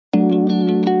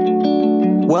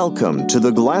Welcome to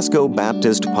the Glasgow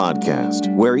Baptist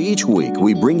Podcast, where each week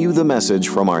we bring you the message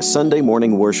from our Sunday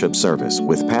morning worship service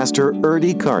with Pastor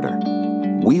Erdy Carter.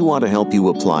 We want to help you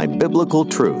apply biblical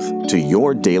truth to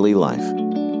your daily life.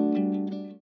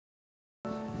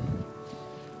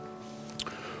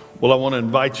 Well, I want to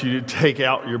invite you to take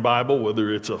out your Bible,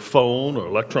 whether it's a phone or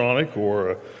electronic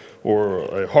or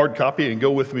a hard copy, and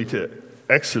go with me to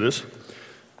Exodus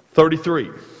 33.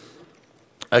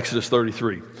 Exodus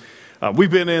 33.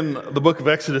 We've been in the book of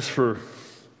Exodus for,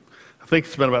 I think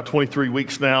it's been about 23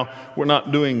 weeks now. We're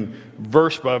not doing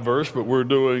verse by verse, but we're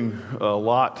doing a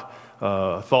lot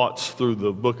thoughts through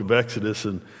the book of Exodus.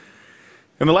 And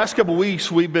in the last couple of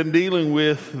weeks, we've been dealing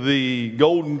with the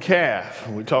golden calf.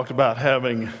 We talked about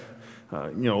having,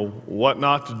 what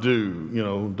not to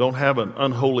do. Don't have an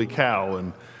unholy cow,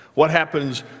 and what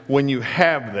happens when you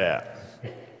have that.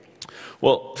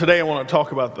 Well, today I want to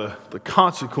talk about the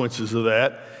consequences of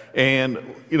that. And,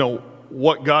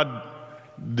 what God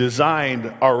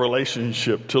designed our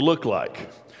relationship to look like.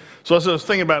 So as I was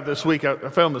thinking about it this week, I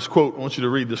found this quote. I want you to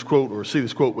read this quote or see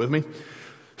this quote with me.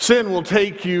 Sin will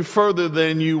take you further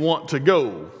than you want to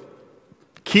go,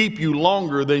 keep you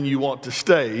longer than you want to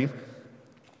stay,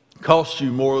 cost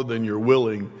you more than you're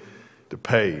willing to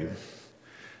pay.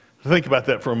 Think about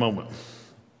that for a moment.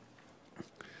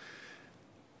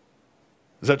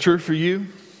 Is that true for you?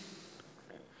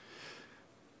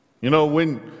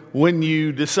 When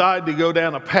you decide to go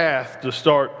down a path to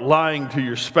start lying to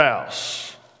your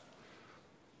spouse,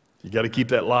 you got to keep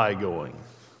that lie going.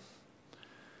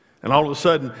 And all of a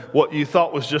sudden, what you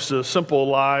thought was just a simple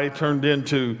lie turned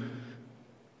into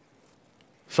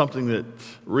something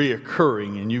that's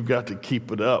reoccurring, and you've got to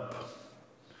keep it up.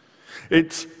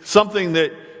 It's something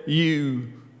that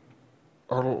you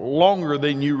are longer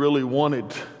than you really want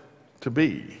it to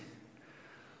be.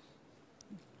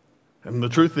 And the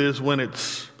truth is, when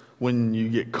you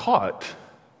get caught,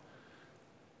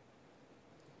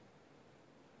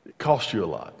 it costs you a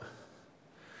lot.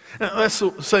 Now, that's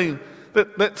the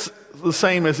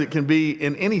same as it can be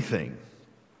in anything.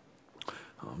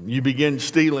 You begin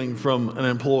stealing from an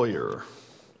employer,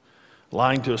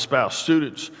 lying to a spouse.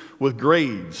 Students with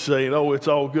grades saying, "Oh, it's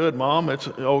all good, Mom. It's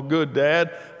all good,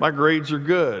 Dad. My grades are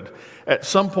good." At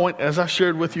some point, as I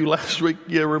shared with you last week,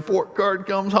 your report card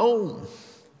comes home.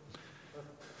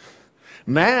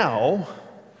 Now,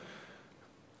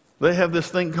 they have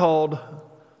this thing called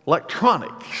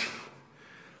electronic.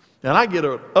 And I get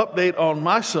an update on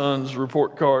my son's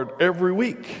report card every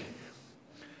week.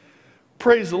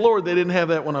 Praise the Lord, they didn't have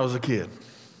that when I was a kid.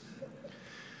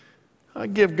 I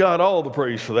give God all the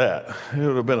praise for that. It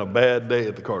would have been a bad day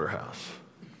at the Carter house.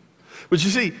 But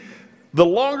you see, the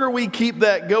longer we keep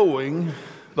that going,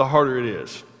 the harder it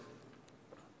is.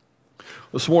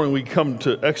 This morning we come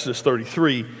to Exodus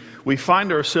 33. We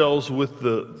find ourselves with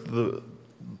the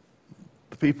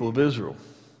people of Israel.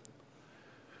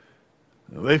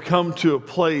 They've come to a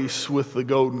place with the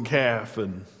golden calf,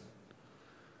 and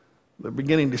they're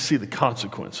beginning to see the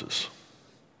consequences.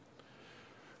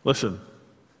 Listen,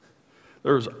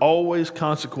 there's always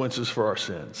consequences for our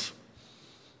sins.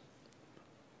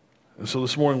 And so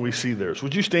this morning we see theirs.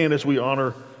 Would you stand as we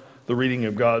honor the reading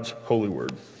of God's holy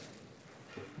word?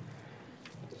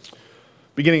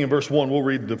 Beginning in verse 1, we'll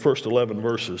read the first 11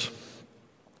 verses.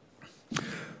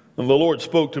 And the Lord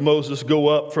spoke to Moses, "Go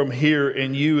up from here,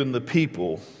 and you and the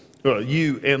people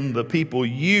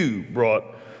you brought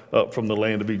up from the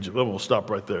land of Egypt." I'm going to stop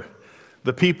right there.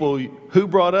 The people who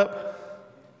brought up?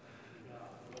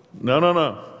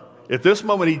 No. At this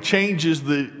moment, he changes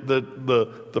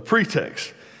the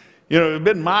pretext. It had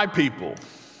been my people.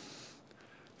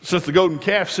 Since the golden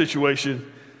calf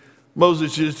situation,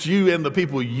 Moses, it's you and the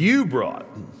people you brought.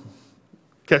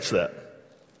 Catch that.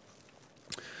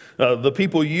 The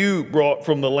people you brought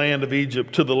from the land of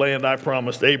Egypt to the land I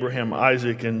promised Abraham,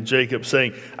 Isaac, and Jacob,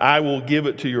 saying, "I will give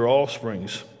it to your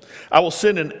offsprings. I will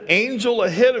send an angel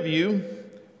ahead of you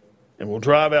and will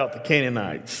drive out the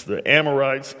Canaanites, the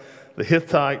Amorites, the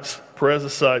Hittites,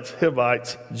 Perizzites,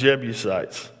 Hivites,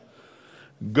 Jebusites.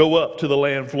 Go up to the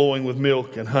land flowing with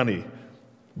milk and honey,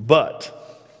 but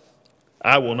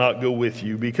I will not go with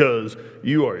you because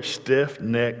you are a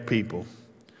stiff-necked people.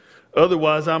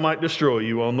 Otherwise, I might destroy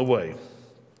you on the way."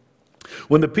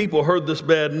 When the people heard this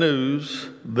bad news,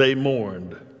 they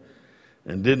mourned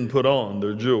and didn't put on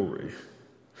their jewelry.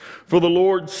 For the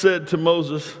Lord said to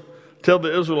Moses, "Tell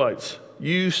the Israelites,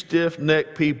 you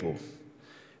stiff-necked people,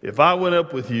 if I went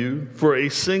up with you for a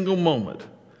single moment,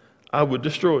 I would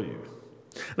destroy you.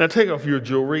 Now take off your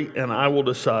jewelry, and I will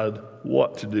decide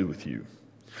what to do with you."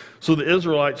 So the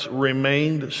Israelites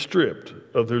remained stripped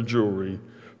of their jewelry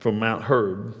from Mount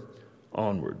Horeb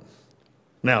onward.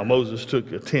 Now Moses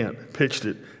took a tent, pitched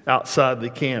it outside the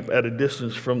camp at a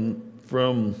distance from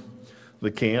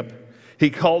the camp. He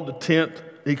called it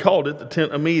the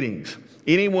tent of meetings.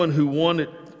 Anyone who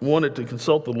wanted to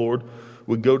consult the Lord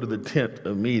would go to the tent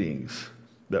of meetings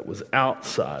that was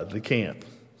outside the camp.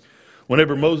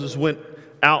 Whenever Moses went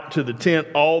out to the tent,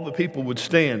 all the people would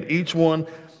stand, each one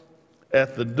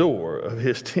at the door of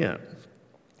his tent,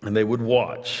 and they would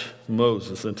watch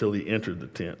Moses until he entered the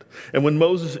tent. And when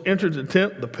Moses entered the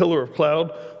tent, the pillar of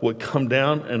cloud would come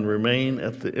down and remain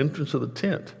at the entrance of the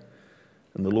tent,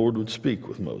 and the Lord would speak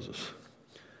with Moses.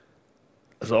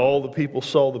 As all the people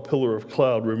saw the pillar of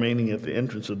cloud remaining at the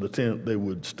entrance of the tent, they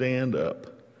would stand up,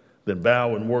 then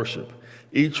bow and worship,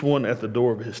 each one at the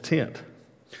door of his tent.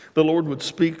 The Lord would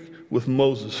speak with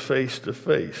Moses face to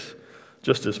face,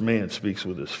 just as man speaks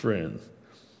with his friend.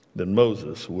 Then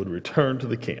Moses would return to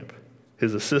the camp.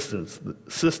 His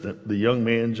assistant, the young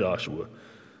man Joshua,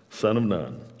 son of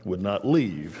Nun, would not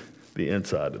leave the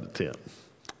inside of the tent.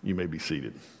 You may be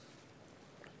seated.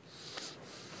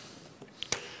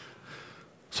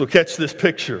 So catch this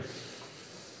picture.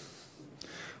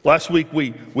 Last week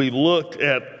we looked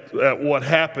at what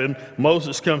happened.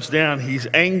 Moses comes down. He's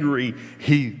angry.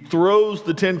 He throws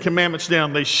the Ten Commandments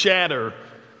down. They shatter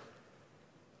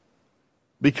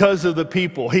because of the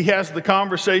people. He has the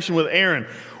conversation with Aaron.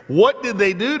 What did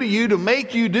they do to you to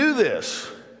make you do this?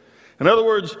 In other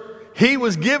words, he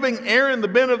was giving Aaron the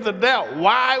benefit of the doubt.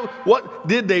 Why? What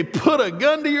did they put a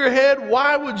gun to your head?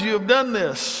 Why would you have done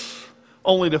this?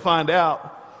 Only to find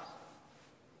out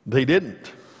they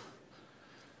didn't.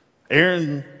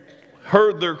 Aaron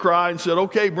heard their cry and said,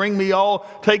 okay, bring me all,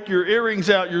 take your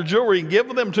earrings out, your jewelry, and give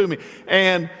them to me.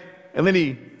 And then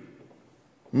he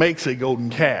makes a golden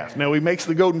calf. Now, he makes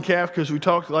the golden calf because we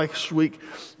talked last week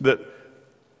that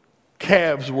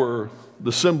calves were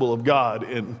the symbol of God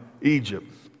in Egypt.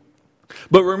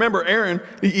 But remember, Aaron,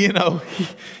 he's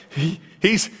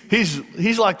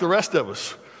like the rest of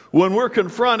us. When we're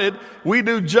confronted, we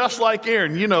do just like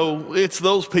Aaron. It's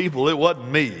those people. It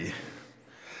wasn't me.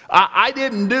 I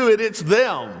didn't do it. It's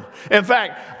them. In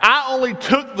fact, I only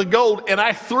took the gold and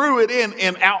I threw it in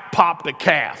and out popped a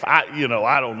calf. I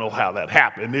don't know how that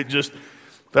happened.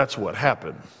 That's what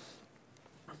happened.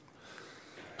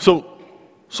 So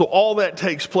all that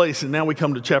takes place, and now we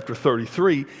come to chapter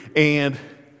 33, and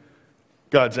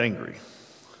God's angry.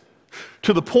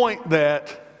 To the point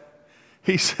that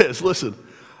he says, listen,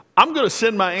 I'm going to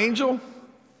send my angel.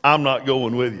 I'm not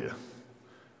going with you.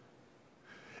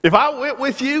 If I went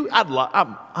with you, I'd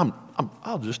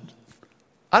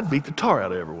beat the tar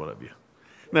out of every one of you.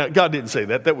 Now, God didn't say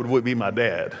that. That would be my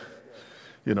dad.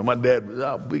 My dad,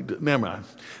 never mind.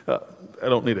 I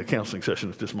don't need a counseling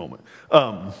session at this moment.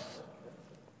 But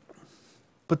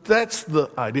that's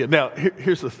the idea. Now,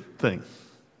 here's the thing.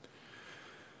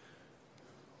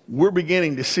 We're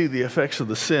beginning to see the effects of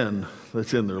the sin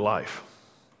that's in their life.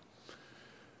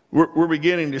 We're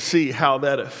beginning to see how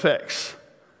that affects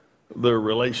their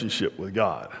relationship with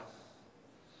God.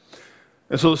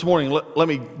 And so this morning, let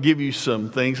me give you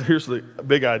some things. Here's the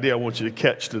big idea I want you to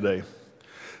catch today.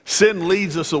 Sin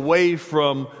leads us away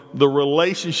from the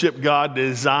relationship God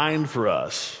designed for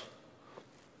us.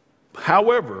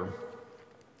 However,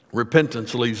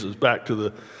 repentance leads us back to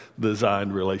the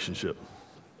designed relationship.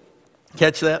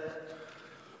 Catch that?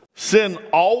 Sin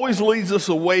always leads us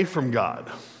away from God.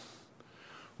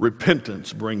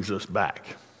 Repentance brings us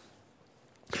back.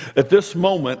 At this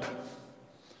moment,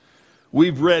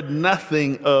 we've read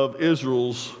nothing of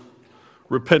Israel's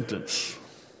repentance.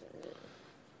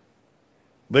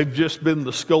 They've just been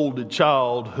the scolded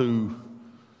child who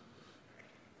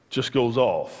just goes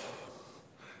off.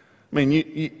 I mean,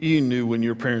 you knew when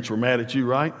your parents were mad at you,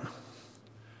 right? I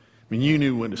mean, you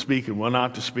knew when to speak and when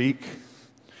not to speak.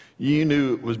 You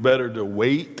knew it was better to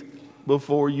wait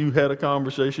before you had a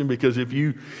conversation, because if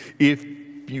you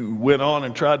went on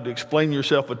and tried to explain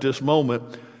yourself at this moment,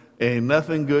 ain't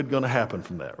nothing good going to happen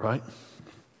from that, right?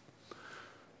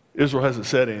 Israel hasn't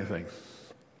said anything.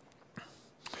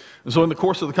 And so in the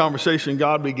course of the conversation,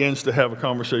 God begins to have a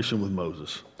conversation with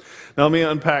Moses. Now let me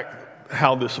unpack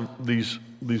how these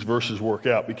verses work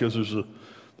out, because there's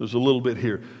a little bit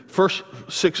here. First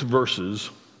 6 verses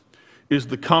is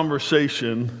the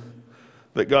conversation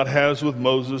that God has with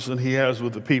Moses and he has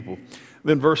with the people.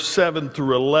 Then verse 7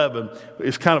 through 11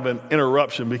 is kind of an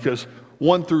interruption, because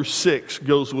 1 through 6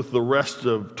 goes with the rest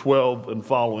of 12 and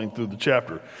following through the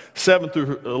chapter. 7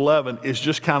 through 11 is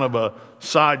just kind of a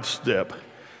sidestep,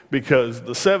 because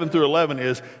the 7 through 11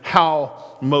 is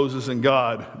how Moses and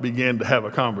God began to have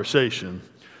a conversation.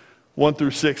 1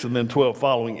 through 6 and then 12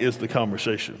 following is the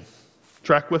conversation.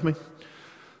 Track with me?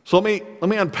 So let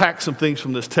me unpack some things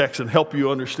from this text and help you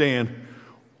understand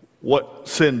what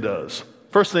sin does.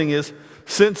 First thing is,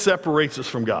 sin separates us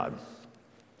from God.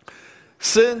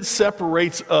 Sin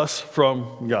separates us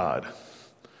from God.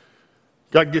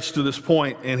 God gets to this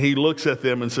point and he looks at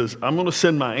them and says, I'm going to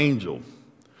send my angel.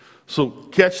 So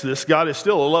catch this, God is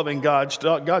still a loving God.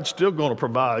 God's still going to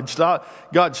provide.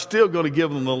 God's still going to give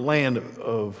them the land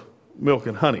of milk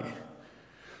and honey.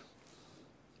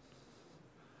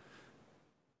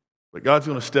 But God's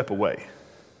going to step away.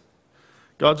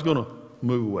 God's going to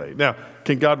move away. Now,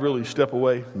 can God really step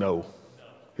away? No,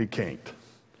 he can't.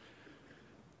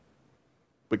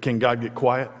 But can God get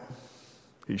quiet?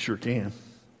 He sure can.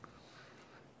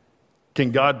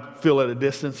 Can God feel at a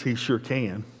distance? He sure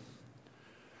can.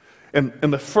 And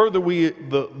the further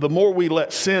the more we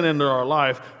let sin into our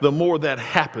life, the more that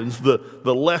happens. The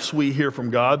less we hear from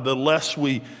God, the less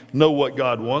we know what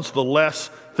God wants, the less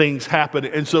things happen.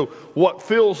 And so what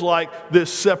feels like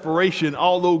this separation,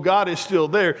 although God is still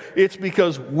there, it's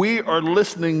because we are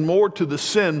listening more to the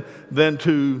sin than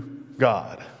to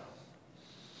God.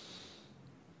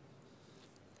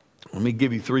 Let me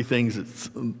give you three things that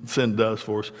sin does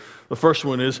for us. The first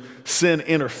one is sin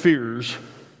interferes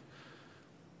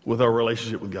with our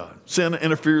relationship with God. Sin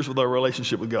interferes with our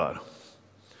relationship with God.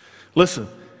 Listen,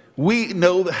 we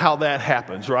know how that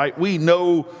happens, right? We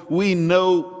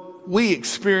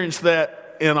experience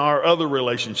that in our other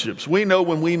relationships. We know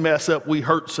when we mess up, we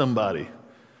hurt somebody.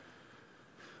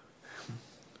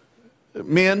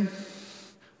 Men,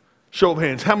 show of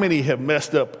hands, how many have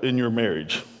messed up in your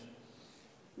marriage?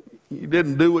 You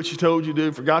didn't do what she told you to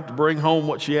do, forgot to bring home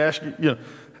what she asked you, you know.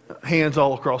 Hands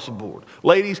all across the board.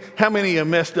 Ladies, how many have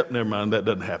messed up? Never mind, that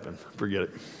doesn't happen. Forget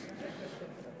it.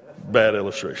 Bad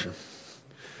illustration.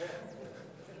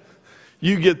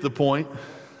 You get the point.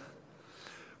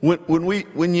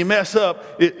 When you mess up,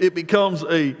 it becomes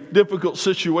a difficult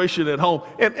situation at home.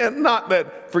 And not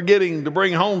that forgetting to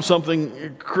bring home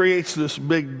something creates this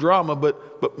big drama, but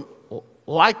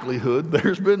likelihood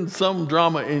there's been some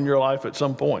drama in your life at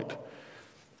some point.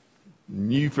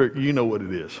 You know what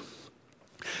it is.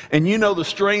 And you know the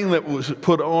strain that was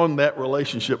put on that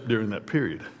relationship during that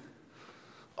period.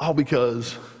 All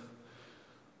because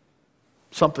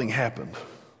something happened.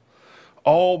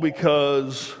 All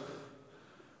because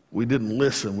we didn't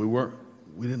listen.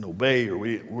 We didn't obey, or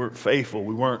we weren't faithful.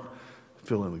 We weren't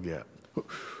filling the gap.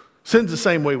 Sin's the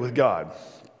same way with God.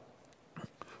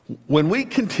 When we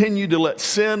continue to let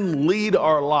sin lead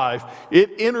our life,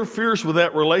 it interferes with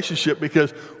that relationship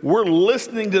because we're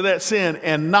listening to that sin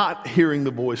and not hearing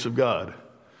the voice of God.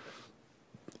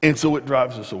 And so it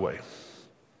drives us away.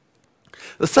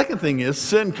 The second thing is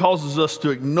sin causes us to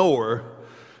ignore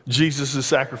Jesus'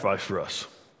 sacrifice for us.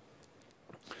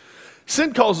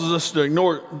 Sin causes us to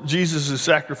ignore Jesus'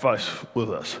 sacrifice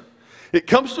with us. It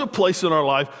comes to a place in our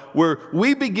life where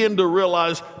we begin to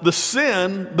realize the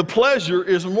sin, the pleasure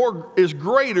is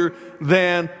greater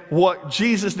than what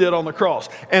Jesus did on the cross.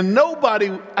 And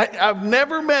I've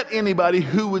never met anybody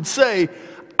who would say,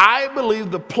 I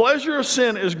believe the pleasure of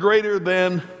sin is greater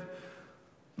than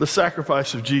the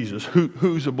sacrifice of Jesus,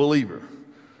 who's a believer.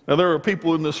 Now there are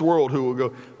people in this world who will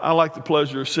go, I like the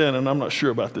pleasure of sin and I'm not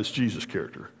sure about this Jesus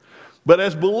character. But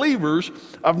as believers,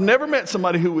 I've never met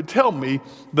somebody who would tell me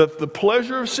that the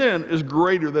pleasure of sin is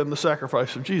greater than the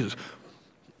sacrifice of Jesus.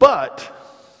 But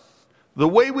the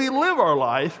way we live our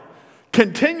life,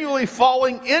 continually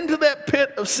falling into that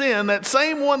pit of sin, that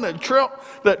same one that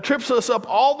trips us up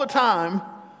all the time,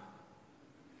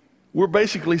 we're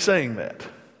basically saying that.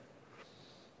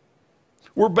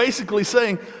 We're basically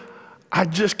saying, I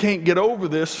just can't get over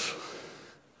this,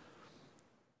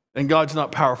 and God's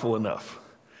not powerful enough.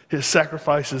 His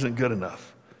sacrifice isn't good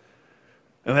enough.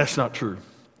 And that's not true.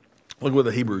 Look what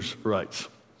the Hebrews writes.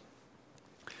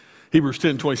 Hebrews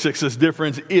 10:26 says, dear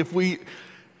friends, if we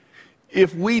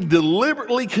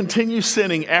deliberately continue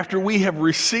sinning after we have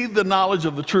received the knowledge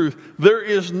of the truth, there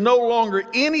is no longer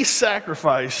any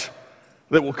sacrifice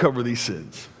that will cover these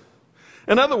sins.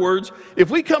 In other words, if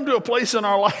we come to a place in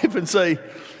our life and say,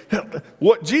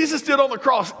 what Jesus did on the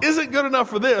cross isn't good enough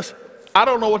for this, I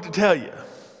don't know what to tell you.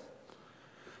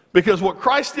 Because what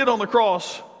Christ did on the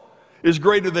cross is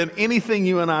greater than anything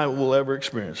you and I will ever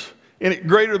experience. And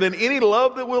greater than any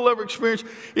love that we'll ever experience.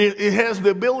 It has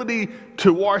the ability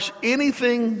to wash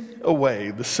anything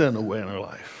away, the sin away in our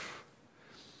life.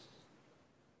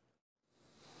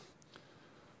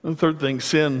 And the third thing,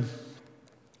 sin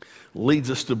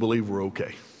leads us to believe we're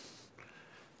okay.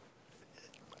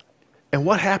 And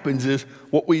what happens is,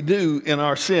 what we do in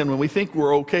our sin, when we think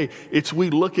we're okay, it's we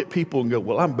look at people and go,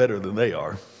 well, I'm better than they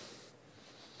are.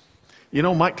 You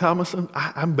know, Mike Thomason,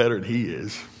 I'm better than he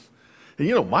is.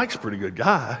 Mike's a pretty good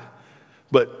guy,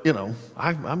 but,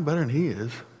 I'm better than he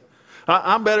is.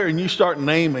 I'm better, and you start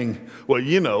naming,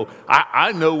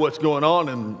 I know what's going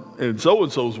on in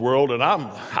so-and-so's world, and I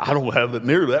don't have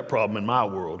near that problem in my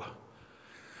world.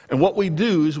 And what we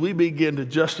do is we begin to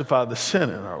justify the sin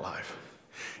in our life.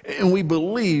 And we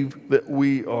believe that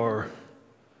we're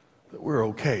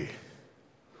okay.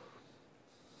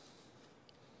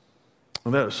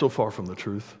 And that is so far from the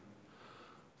truth.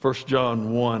 1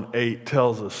 John 1:8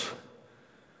 tells us,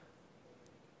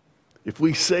 if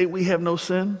we say we have no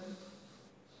sin,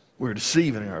 we're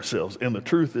deceiving ourselves, and the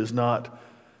truth is not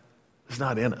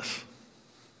in us.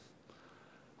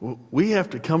 We have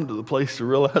to come to the place to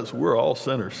realize we're all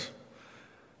sinners.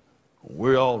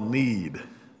 We're all in need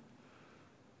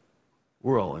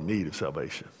of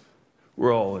salvation.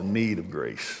 We're all in need of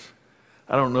grace.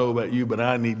 I don't know about you, but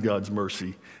I need God's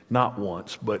mercy, not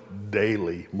once, but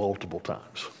daily, multiple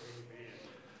times.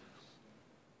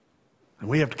 And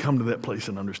we have to come to that place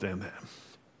and understand that.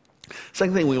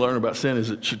 Second thing we learn about sin is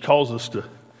it should cause us to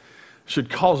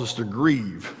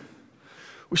grieve.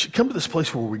 We should come to this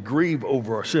place where we grieve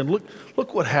over our sin.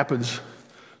 Look what happens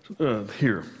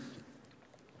here.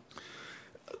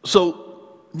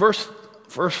 So verse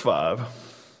 4, sorry.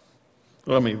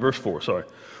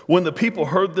 When the people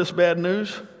heard this bad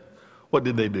news, what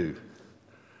did they do?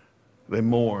 They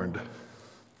mourned.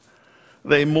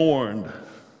 They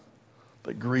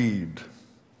grieved.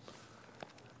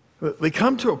 They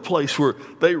come to a place where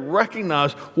they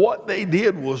recognize what they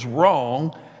did was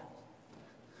wrong,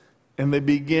 and they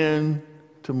begin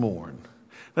to mourn.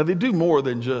 Now, they do more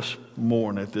than just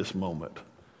mourn at this moment.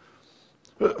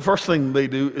 First thing they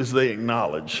do is they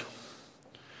acknowledge.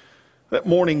 That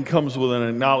mourning comes with an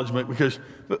acknowledgement because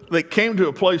they came to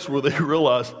a place where they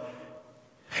realized,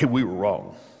 hey, we were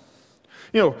wrong.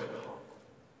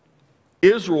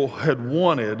 Israel had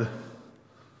wanted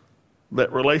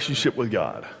that relationship with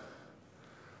God.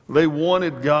 They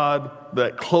wanted God,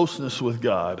 that closeness with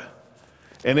God.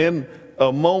 And in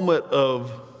a moment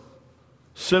of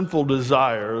sinful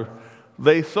desire,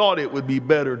 they thought it would be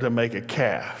better to make a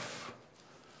calf,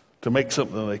 to make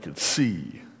something they could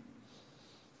see.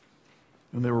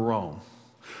 And they were wrong.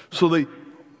 So they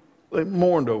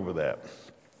mourned over that.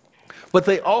 But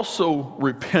they also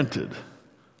repented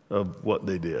of what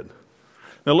they did.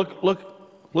 Now look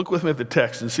with me at the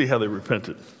text and see how they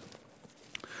repented.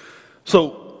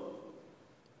 So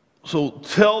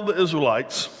tell the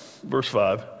Israelites, verse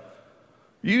 5,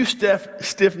 you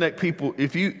stiff-necked people,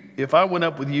 if I went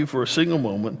up with you for a single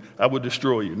moment, I would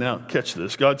destroy you. Now, catch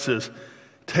this. God says,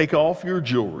 take off your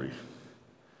jewelry,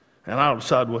 and I'll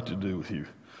decide what to do with you.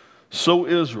 So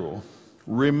Israel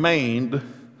remained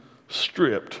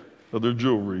stripped of their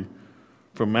jewelry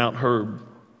from Mount Horeb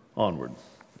onward.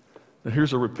 Now,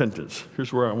 here's a repentance.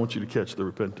 Here's where I want you to catch the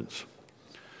repentance.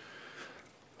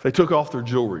 They took off their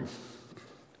jewelry.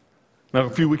 Now, a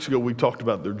few weeks ago, we talked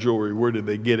about their jewelry. Where did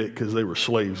they get it? Because they were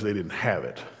slaves. They didn't have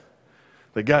it.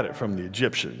 They got it from the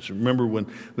Egyptians. Remember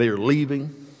when they are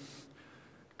leaving?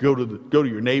 Go to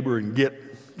your neighbor and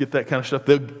get that kind of stuff.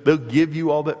 They'll give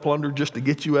you all that plunder just to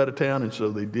get you out of town, and so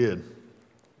they did.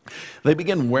 They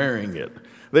began wearing it.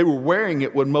 They were wearing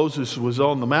it when Moses was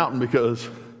on the mountain because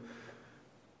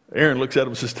Aaron looks at him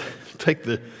and says, take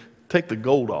the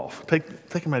gold off. Take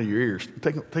them out of your ears.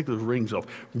 Take those rings off.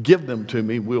 Give them to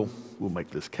me. We'll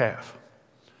make this calf.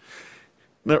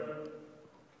 Now,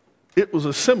 it was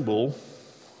a symbol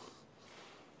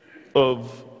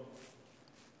of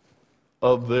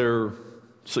their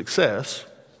success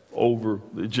over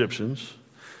the Egyptians.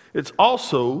 It's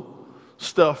also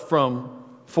stuff from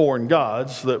foreign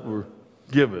gods that were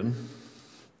given.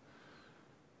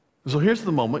 So here's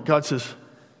the moment. God says,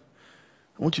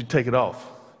 I want you to take it off.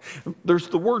 There's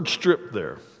the word strip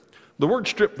there. The word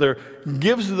strip there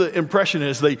gives the impression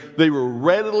as they were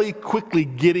readily, quickly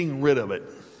getting rid of it,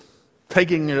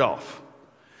 taking it off.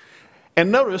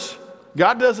 And notice,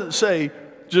 God doesn't say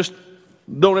just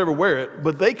don't ever wear it,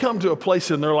 but they come to a place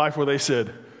in their life where they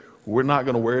said, we're not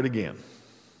going to wear it again.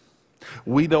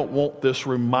 We don't want this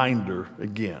reminder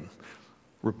again.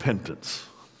 Repentance.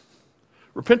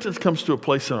 Repentance comes to a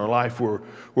place in our life where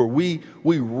we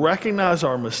recognize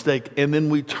our mistake and then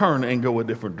we turn and go a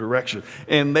different direction.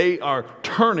 And they are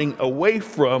turning away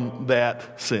from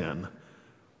that sin.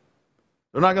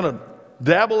 They're not going to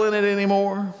dabble in it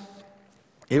anymore.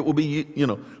 It will be,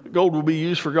 gold will be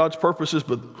used for God's purposes,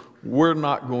 but we're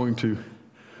not going to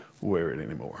wear it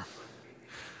anymore.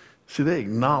 See, they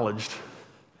acknowledged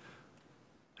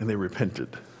and they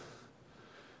repented.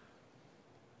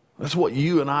 That's what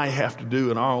you and I have to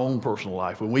do in our own personal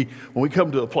life. When we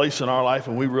come to a place in our life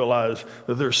and we realize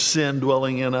that there's sin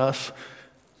dwelling in us,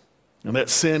 and that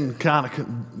sin kind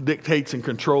of dictates and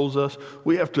controls us,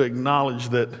 we have to acknowledge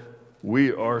that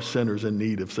we are sinners in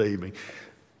need of saving.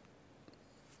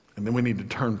 And then we need to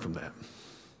turn from that.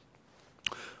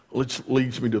 Which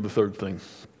leads me to the third thing.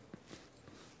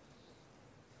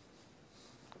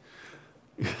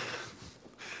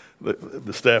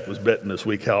 The staff was betting this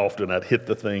week how often I'd hit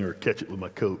the thing or catch it with my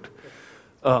coat.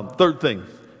 Third thing,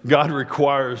 God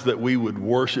requires that we would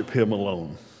worship him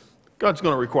alone. God's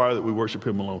going to require that we worship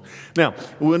him alone. Now,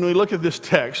 when we look at this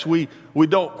text, we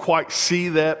don't quite see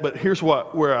that, but here's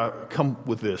where I come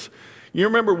with this. You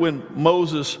remember when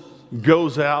Moses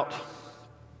goes out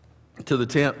to the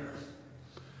tent?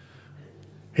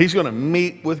 He's going to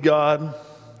meet with God.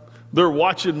 They're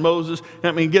watching Moses.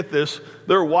 I mean, get this.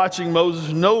 They're watching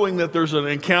Moses knowing that there's an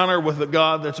encounter with a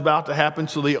God that's about to happen,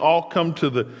 so they all come to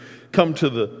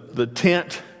the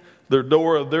tent, their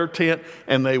door of their tent,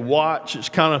 and they watch. It's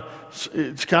kind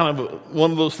of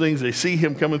one of those things. They see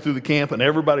him coming through the camp, and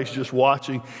everybody's just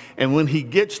watching. And when he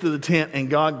gets to the tent and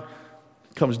God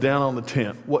comes down on the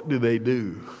tent, what do?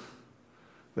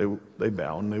 They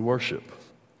bow and they worship.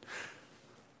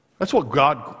 That's what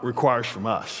God requires from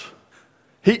us.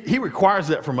 He requires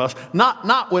that from us, not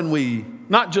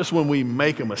just when we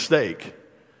make a mistake,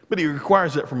 but he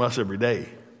requires that from us every day.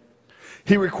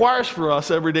 He requires for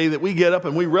us every day that we get up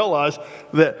and we realize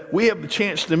that we have the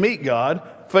chance to meet God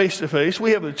face to face.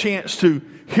 We have the chance to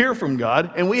hear from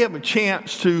God, and we have a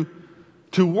chance to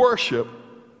worship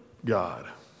God.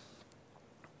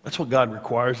 That's what God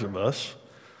requires of us.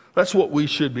 That's what we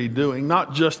should be doing,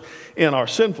 not just in our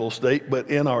sinful state, but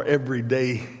in our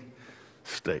everyday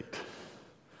state.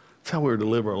 That's how we're to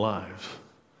live our lives.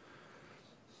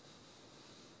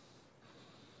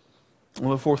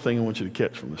 Well, the fourth thing I want you to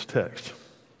catch from this text.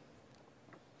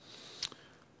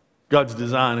 God's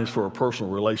design is for a personal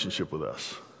relationship with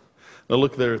us. Now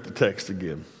look there at the text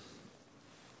again.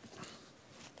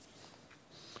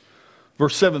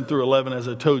 Verse 7 through 11, as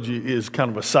I told you, is kind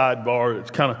of a sidebar.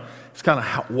 It's kind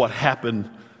of what happened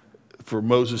for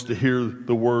Moses to hear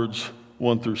the words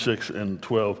 1 through 6 and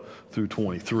 12 through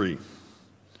 23.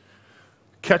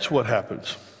 Catch what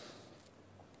happens.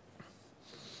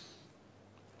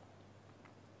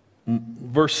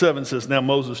 Verse 7 says, now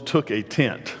Moses took a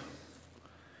tent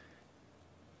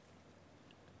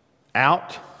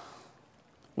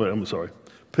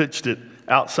pitched it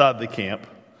outside the camp,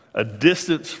 a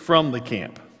distance from the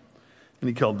camp, and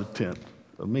he called the tent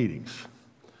of meetings.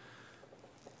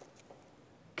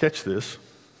 Catch this.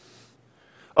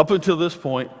 Up until this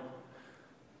point,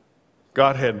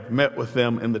 God had met with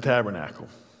them in the tabernacle.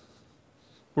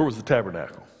 Where was the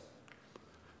tabernacle?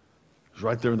 It was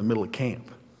right there in the middle of camp.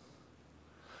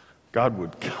 God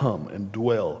would come and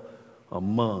dwell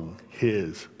among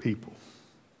his people.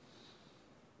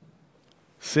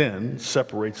 Sin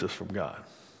separates us from God.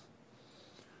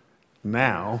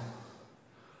 Now,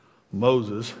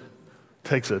 Moses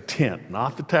takes a tent,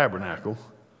 not the tabernacle,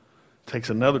 takes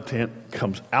another tent,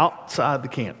 comes outside the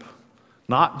camp.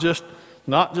 Not just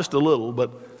a little,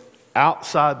 but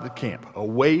outside the camp,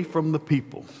 away from the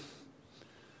people.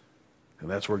 And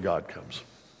that's where God comes.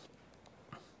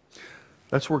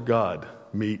 That's where God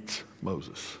meets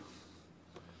Moses.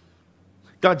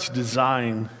 God's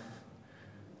design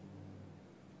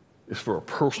is for a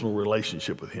personal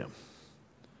relationship with him.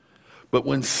 But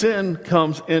when sin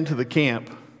comes into the camp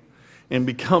and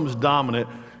becomes dominant,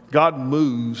 God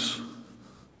moves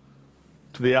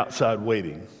to the outside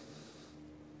waiting.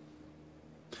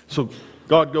 So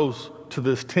God goes to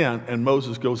this tent and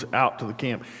Moses goes out to the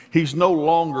camp. He's no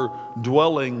longer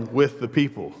dwelling with the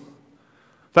people.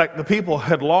 In fact, the people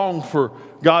had longed for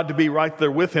God to be right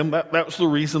there with him. That was the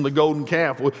reason the golden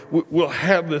calf. We'll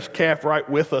have this calf right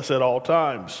with us at all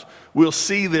times. We'll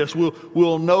see this.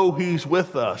 We'll know he's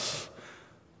with us.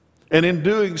 And in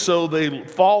doing so, they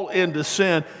fall into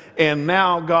sin. And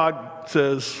now God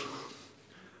says,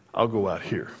 I'll go out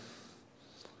here.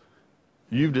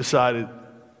 You've decided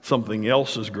something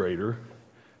else is greater,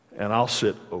 and I'll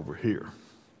sit over here.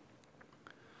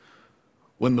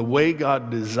 When the way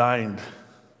God designed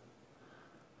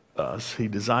us, he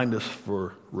designed us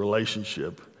for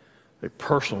relationship, a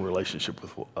personal relationship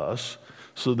with us,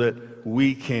 so that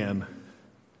we can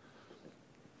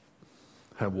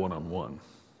have one-on-one.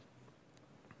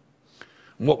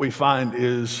 And what we find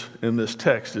is, in this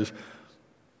text, is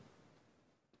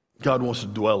God wants to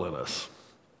dwell in us.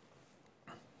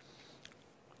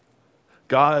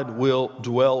 God will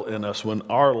dwell in us when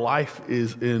our life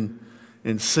is in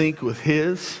sync with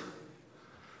his.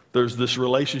 There's this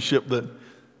relationship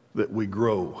that we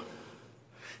grow.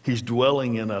 He's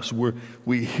dwelling in us.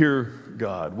 We hear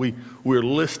God. We're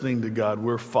listening to God.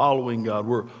 We're following God.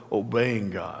 We're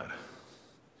obeying God.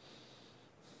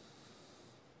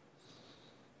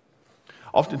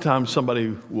 Oftentimes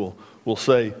somebody will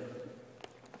say,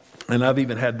 and I've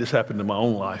even had this happen in my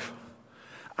own life,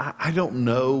 I don't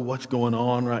know what's going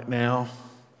on right now.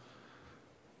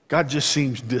 God just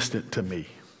seems distant to me.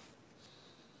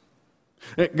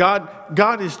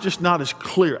 God is just not as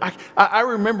clear. I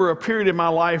remember a period in my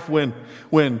life when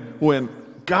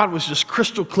God was just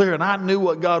crystal clear and I knew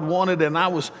what God wanted and I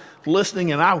was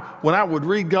listening, and when I would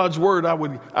read God's word, I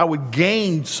would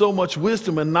gain so much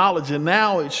wisdom and knowledge, and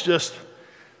now it's just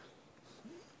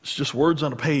words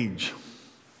on a page.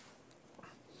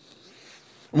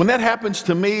 When that happens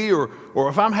to me, or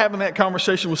if I'm having that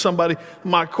conversation with somebody,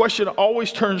 my question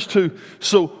always turns to,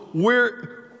 so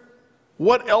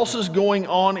what else is going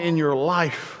on in your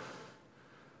life?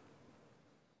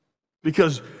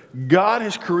 Because God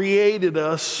has created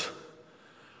us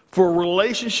for a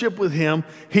relationship with Him.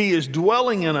 He is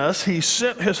dwelling in us. He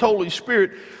sent His Holy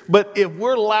Spirit. But if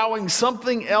we're allowing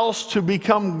something else to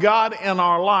become God in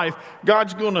our life,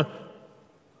 God's going to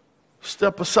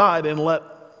step aside and let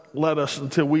us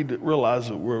until we realize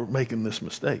that we're making this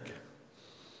mistake.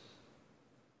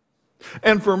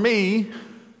 And for me,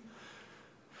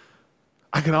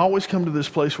 I can always come to this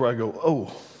place where I go,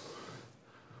 oh,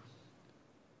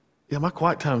 yeah, my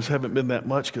quiet times haven't been that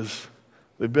much because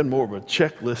they've been more of a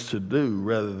checklist to do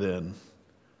rather than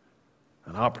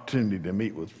an opportunity to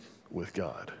meet with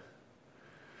God.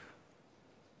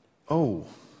 Oh,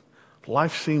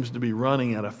 life seems to be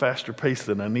running at a faster pace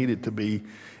than I need it to be.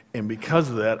 And because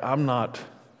of that, I'm not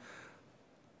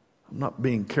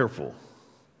being careful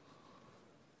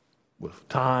with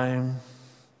time,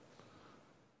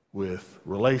 with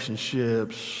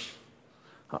relationships.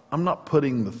 I'm not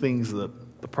putting the things that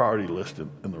the priority list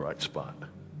in the right spot.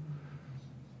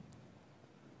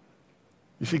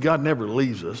 You see, God never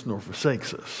leaves us nor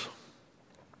forsakes us,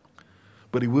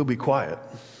 but He will be quiet.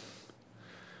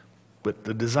 But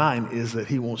the design is that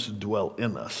He wants to dwell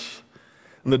in us.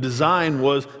 And the design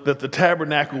was that the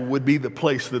tabernacle would be the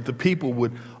place that the people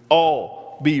would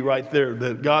all be right there,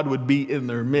 that God would be in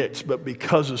their midst. But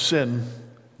because of sin,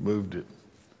 moved it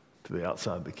to the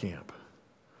outside of the camp.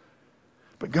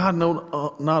 But God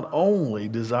not only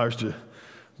desires to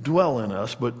dwell in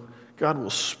us, but God will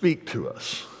speak to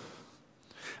us.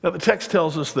 Now the text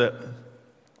tells us that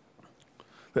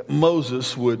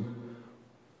Moses would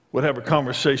have a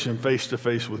conversation face to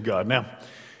face with God. Now,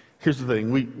 here's the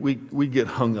thing, we get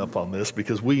hung up on this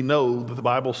because we know that the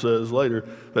Bible says later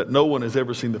that no one has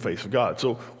ever seen the face of God.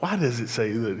 So why does it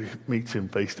say that He meets Him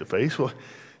face to face? Well,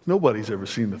 nobody's ever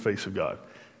seen the face of God.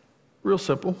 Real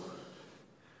simple.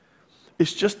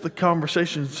 It's just the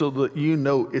conversation so that you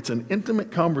know it's an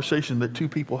intimate conversation that two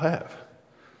people have.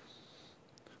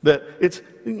 That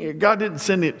God didn't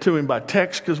send it to him by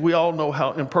text because we all know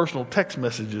how impersonal text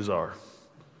messages are.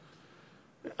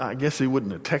 I guess He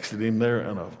wouldn't have texted him there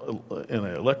in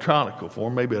an electronic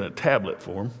form, maybe in a tablet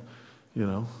form,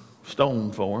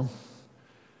 stone form.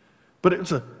 But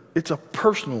it's a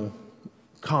personal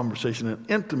conversation, an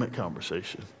intimate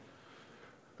conversation.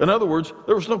 In other words,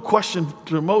 there was no question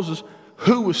to Moses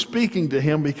who was speaking to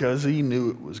him because he knew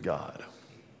it was God.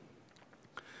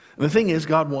 And the thing is,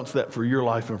 God wants that for your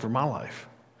life and for my life.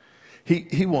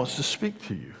 He wants to speak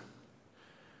to you.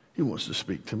 He wants to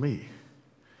speak to me.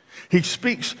 He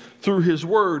speaks through His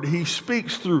Word. He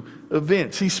speaks through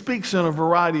events. He speaks in a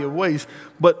variety of ways.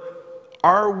 But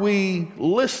are we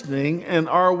listening, and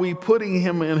are we putting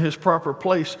Him in His proper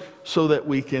place so that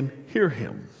we can hear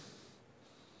Him?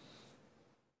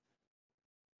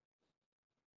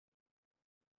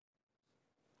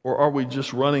 Or are we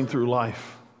just running through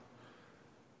life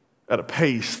at a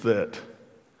pace that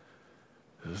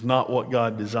is not what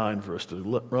God designed for us to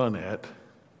run at,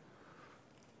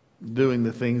 doing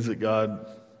the things that God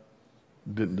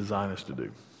didn't design us to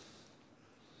do?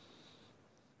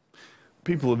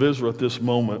 People of Israel at this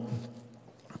moment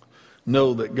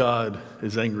know that God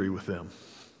is angry with them.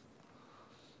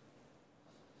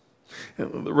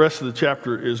 And the rest of the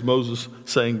chapter is Moses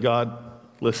saying, God,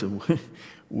 listen,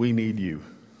 we need you.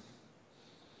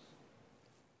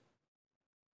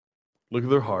 Look at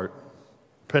their heart,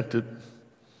 repented,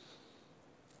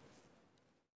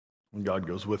 and God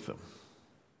goes with them.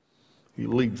 He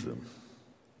leads them.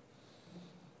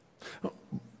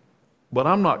 But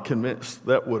I'm not convinced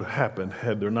that would have happened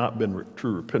had there not been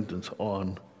true repentance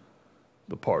on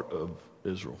the part of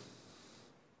Israel.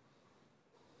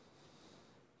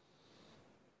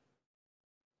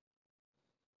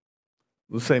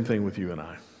 The same thing with you and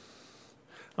I.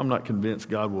 I'm not convinced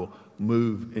God will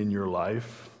move in your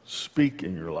life, speak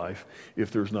in your life,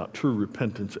 if there's not true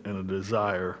repentance and a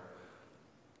desire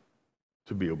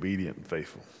to be obedient and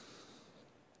faithful.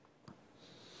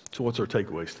 So what's our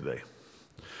takeaways today?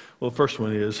 Well, the first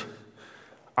one is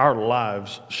our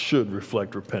lives should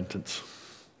reflect repentance.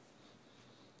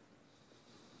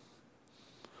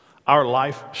 Our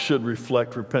life should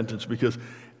reflect repentance because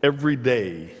every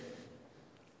day,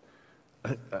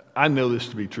 I know this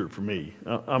to be true for me.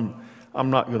 I'm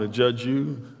not going to judge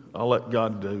you. I'll let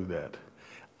God do that.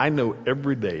 I know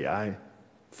every day I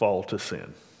fall to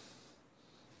sin.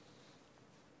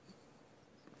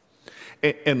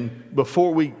 And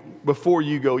before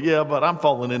you go, yeah, but I'm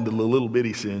falling into the little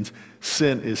bitty sins,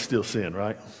 sin is still sin,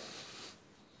 right?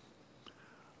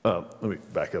 Let me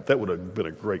back up. That would have been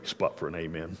a great spot for an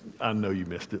amen. I know you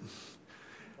missed it.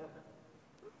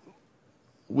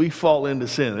 We fall into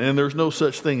sin, and there's no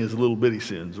such thing as little bitty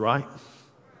sins, right?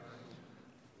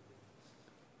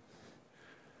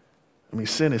 I mean,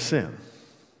 sin is sin.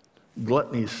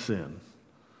 Gluttony is sin.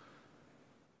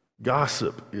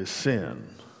 Gossip is sin.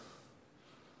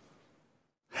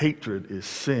 Hatred is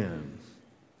sin.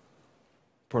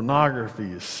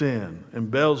 Pornography is sin.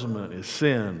 Embezzlement is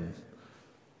sin.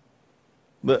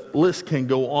 The list can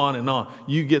go on and on.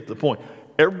 You get the point.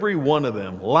 Every one of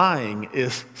them, lying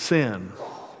is sin.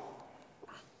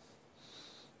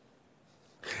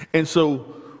 And so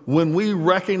when we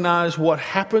recognize what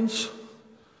happens,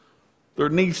 there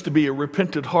needs to be a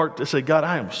repentant heart to say, God,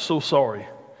 I am so sorry.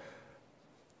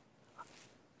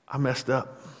 I messed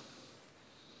up.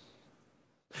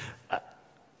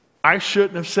 I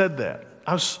shouldn't have said that.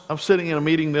 I was sitting in a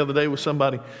meeting the other day with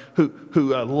somebody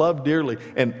who I love dearly,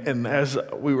 and as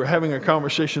we were having a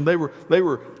conversation, they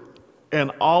were in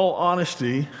all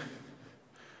honesty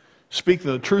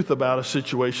speaking the truth about a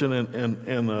situation,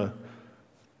 and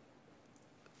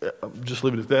just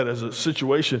leave it at that as a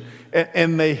situation,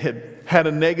 and they had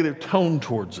a negative tone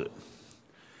towards it.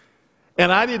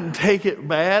 And I didn't take it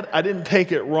bad. I didn't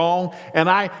take it wrong. And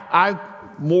I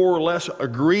more or less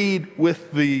agreed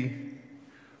with the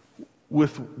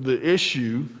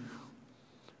issue.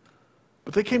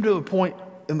 But they came to a point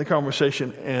in the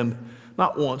conversation, and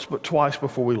not once, but twice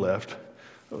before we left,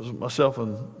 it was myself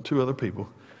and two other people,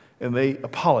 and they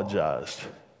apologized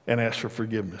and asked for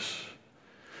forgiveness.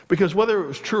 Because whether it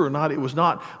was true or not, it was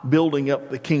not building up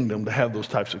the kingdom to have those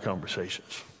types of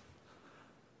conversations.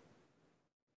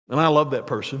 And I love that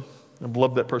person. I've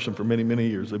loved that person for many, many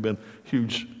years. They've been a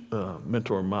huge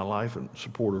mentor in my life and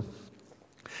supporter.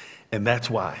 And that's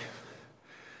why.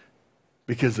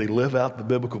 Because they live out the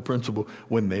biblical principle.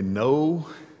 When they know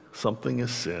something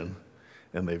is sin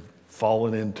and they've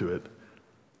fallen into it,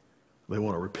 they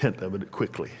want to repent of it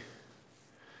quickly.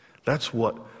 That's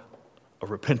what a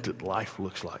repentant life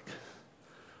looks like.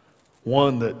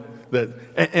 One that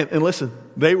and listen,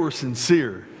 they were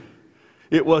sincere.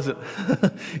 It wasn't,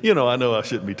 I know I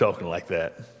shouldn't be talking like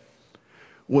that.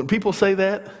 When people say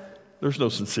that, there's no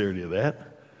sincerity to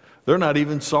that. They're not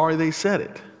even sorry they said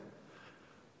it.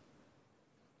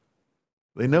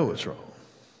 They know it's wrong.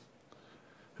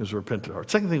 It's a repentant heart.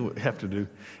 Second thing we have to do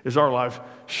is our life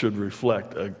should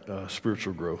reflect a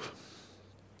spiritual growth.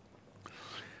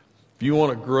 If you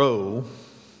want to grow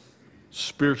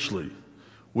spiritually,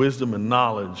 wisdom and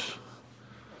knowledge,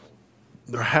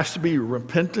 there has to be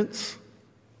repentance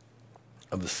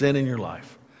of the sin in your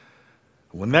life.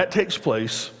 When that takes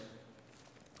place,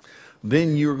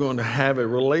 then you're going to have a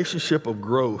relationship of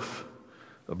growth,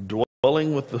 of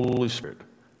dwelling with the Holy Spirit,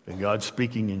 and God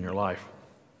speaking in your life.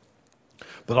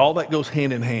 But all that goes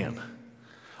hand in hand.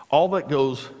 All that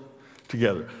goes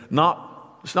together.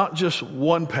 It's not just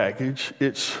one package,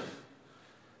 it's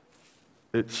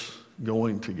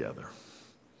going together.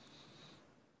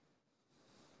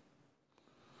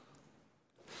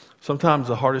 Sometimes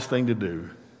the hardest thing to do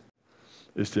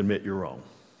is to admit you're wrong.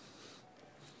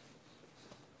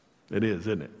 It is,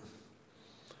 isn't it?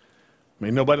 I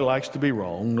mean, nobody likes to be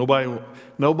wrong.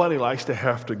 Nobody likes to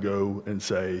have to go and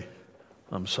say,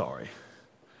 I'm sorry.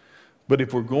 But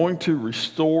if we're going to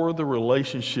restore the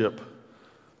relationship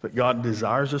that God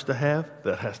desires us to have,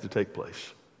 that has to take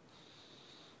place.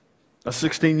 I was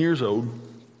 16 years old.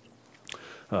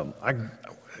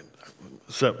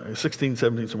 16,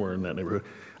 17, somewhere in that neighborhood.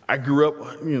 I grew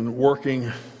up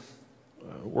working,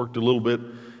 worked a little bit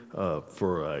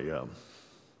for a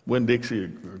Winn-Dixie, a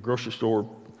grocery store,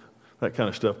 that kind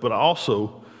of stuff. But I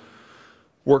also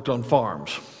worked on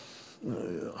farms.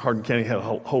 Hardin County had a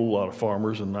whole lot of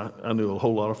farmers, and I knew a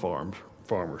whole lot of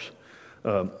farmers.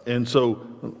 And so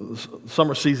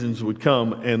summer seasons would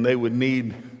come, and they'd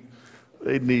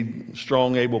need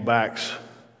strong, able backs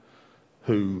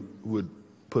who would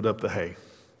put up the hay.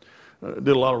 Did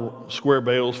a lot of square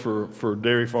bales for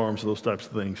dairy farms and those types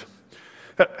of things.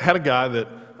 Had a guy that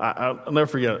I'll never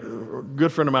forget, a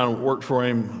good friend of mine worked for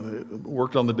him,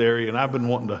 worked on the dairy, and I've been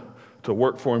wanting to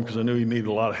work for him because I knew he needed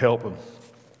a lot of help. And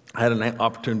I had an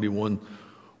opportunity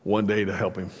one day to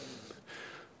help him.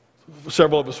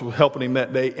 Several of us were helping him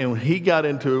that day, and we got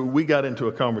into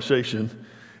a conversation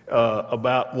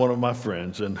about one of my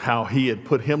friends and how he had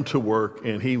put him to work,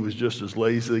 and he was just as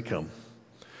lazy as they come.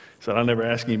 He said, I never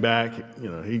asked him back.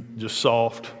 He just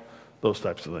soft, those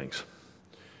types of things.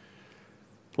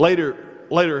 Later,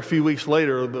 a few weeks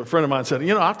later, the friend of mine said,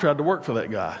 I've tried to work for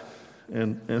that guy,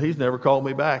 and he's never called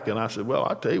me back. And I said, well,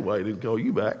 I'll tell you why he didn't call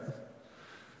you back.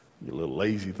 You little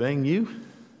lazy thing, you.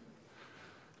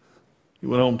 He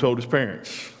went home and told his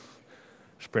parents.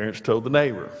 His parents told the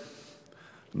neighbor.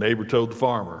 The neighbor told the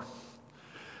farmer.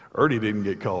 Ernie didn't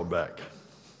get called back.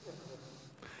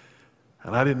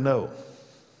 And I didn't know.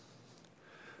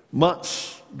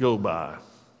 Months go by.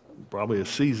 Probably a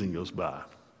season goes by.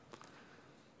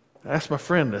 I asked my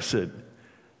friend, I said,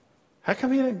 how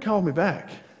come he didn't call me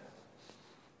back?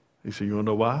 He said, you want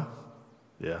to know why?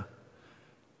 Yeah.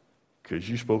 Because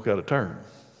you spoke out of turn.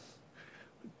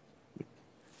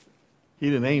 He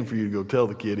didn't aim for you to go tell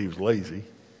the kid he was lazy.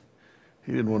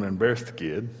 He didn't want to embarrass the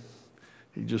kid.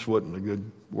 He just wasn't a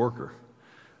good worker.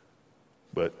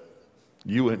 But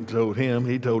you went and told him.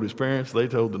 He told his parents. They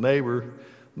told the neighbor.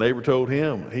 Neighbor told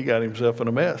him. He got himself in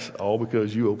a mess, all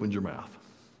because you opened your mouth.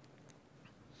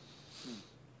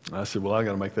 I said, well, I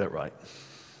got to make that right.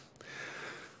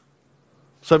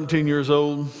 17 years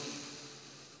old.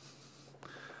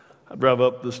 I drive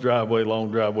up this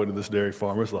long driveway to this dairy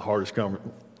farm. It was the hardest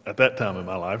at that time in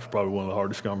my life, probably one of the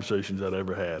hardest conversations I'd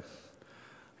ever had.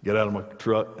 I get out of my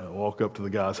truck, and I walk up to the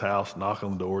guy's house, knock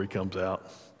on the door. He comes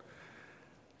out.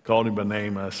 Called him by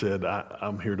name, and I said,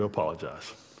 I'm here to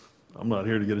apologize. I'm not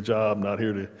here to get a job. I'm not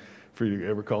here for you to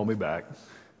ever call me back.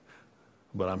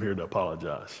 But I'm here to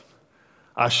apologize.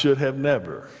 I should have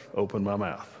never opened my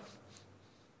mouth.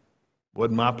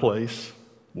 Wasn't my place.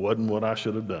 Wasn't what I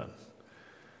should have done.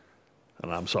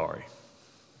 And I'm sorry.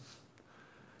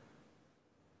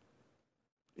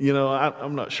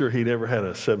 I'm not sure he'd ever had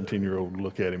a 17-year-old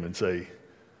look at him and say,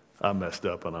 I messed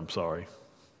up and I'm sorry.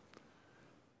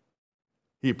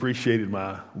 He appreciated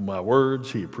my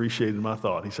words. He appreciated my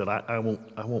thought. He said, I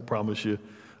won't promise you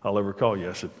I'll ever call you.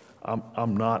 I said,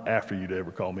 I'm not after you to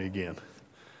ever call me again.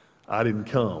 I didn't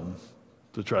come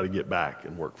to try to get back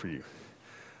and work for you.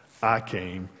 I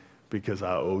came because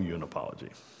I owe you an apology.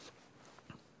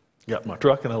 Got my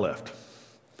truck and I left.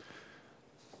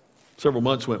 Several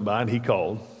months went by and he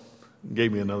called and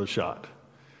gave me another shot.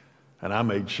 And I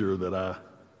made sure that I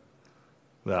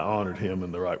honored him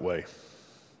in the right way.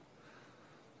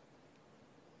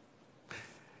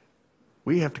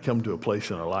 We have to come to a place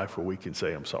in our life where we can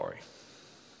say, I'm sorry.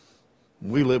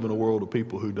 We live in a world of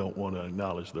people who don't want to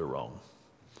acknowledge they're wrong.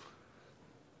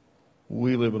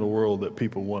 We live in a world that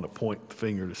people want to point the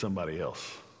finger to somebody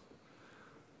else.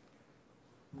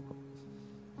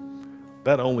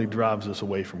 That only drives us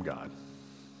away from God.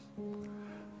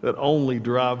 That only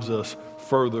drives us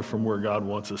further from where God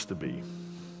wants us to be.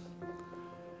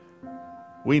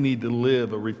 We need to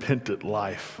live a repentant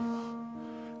life,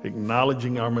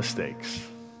 acknowledging our mistakes,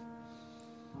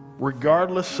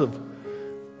 regardless of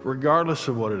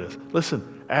what it is.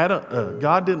 Listen,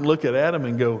 God didn't look at Adam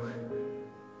and go,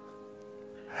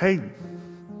 hey,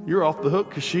 you're off the hook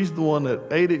because she's the one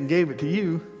that ate it and gave it to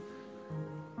you.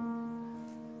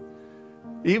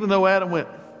 Even though Adam went,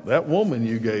 that woman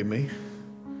you gave me,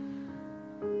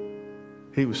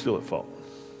 he was still at fault.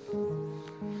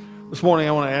 This morning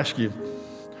I want to ask you,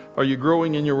 are you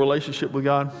growing in your relationship with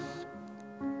God?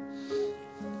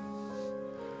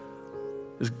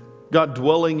 Is God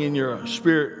dwelling in your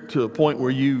spirit to a point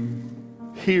where you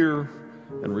hear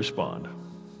and respond?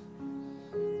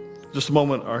 Just a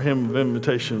moment, our hymn of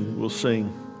invitation will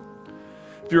sing.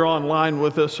 If you're online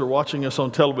with us or watching us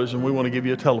on television, we want to give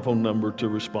you a telephone number to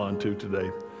respond to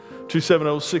today.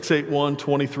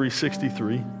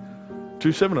 270-681-2363.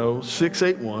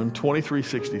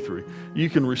 270-681-2363. You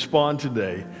can respond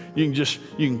today. You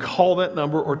can call that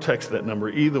number or text that number.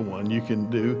 Either one you can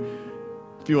do.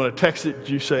 If you want to text it,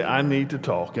 you say, I need to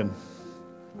talk, and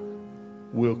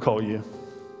we'll call you.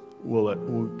 We'll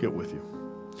get with you.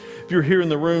 If you're here in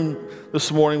the room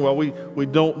this morning, well, we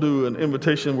don't do an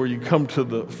invitation where you come to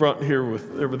the front here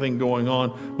with everything going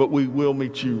on, but we will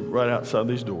meet you right outside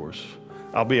these doors.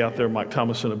 I'll be out there. Mike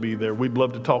Thomason will be there. We'd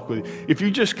love to talk with you. If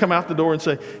you just come out the door and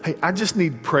say, hey, I just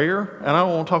need prayer, and I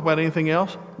don't want to talk about anything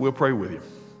else, we'll pray with you.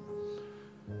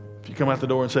 If you come out the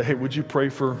door and say, hey, would you pray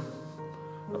for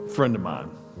a friend of mine.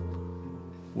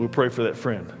 We'll pray for that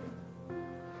friend.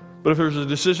 But if there's a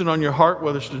decision on your heart,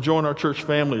 whether it's to join our church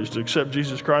family or to accept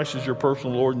Jesus Christ as your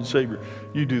personal Lord and Savior,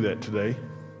 you do that today.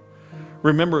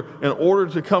 Remember, in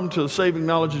order to come to the saving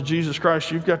knowledge of Jesus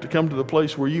Christ, you've got to come to the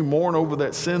place where you mourn over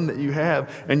that sin that you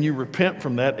have and you repent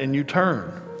from that and you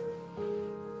turn,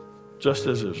 just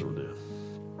as Israel did.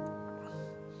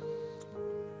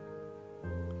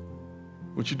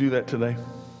 Would you do that today?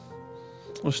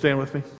 Well, stand with me.